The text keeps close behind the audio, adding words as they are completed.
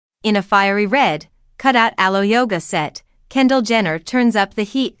In a fiery red, cut-out aloe yoga set, Kendall Jenner turns up the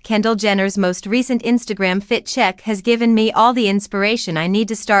heat. Kendall Jenner's most recent Instagram fit check has given me all the inspiration I need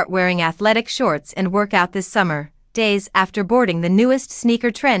to start wearing athletic shorts and work out this summer. Days after boarding the newest sneaker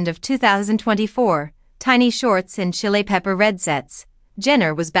trend of 2024, tiny shorts and chili pepper red sets,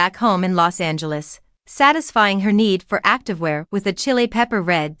 Jenner was back home in Los Angeles, satisfying her need for activewear with a chili pepper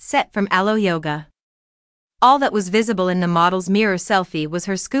red set from Aloe Yoga. All that was visible in the model's mirror selfie was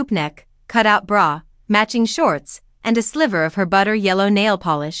her scoop neck, cut-out bra, matching shorts, and a sliver of her butter yellow nail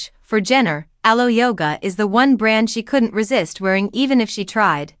polish. For Jenner, Aloe Yoga is the one brand she couldn't resist wearing even if she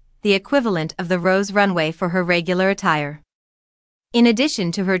tried, the equivalent of the rose runway for her regular attire. In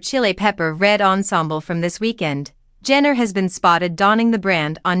addition to her chili pepper red ensemble from this weekend, Jenner has been spotted donning the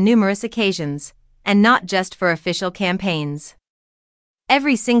brand on numerous occasions, and not just for official campaigns.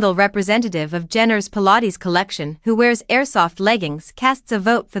 Every single representative of Jenner's Pilates collection who wears airsoft leggings casts a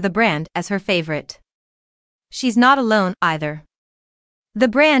vote for the brand as her favorite. She's not alone, either. The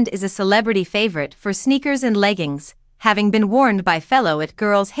brand is a celebrity favorite for sneakers and leggings, having been worn by fellow It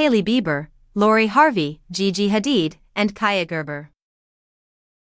girls Hailey Bieber, Lori Harvey, Gigi Hadid, and Kaya Gerber.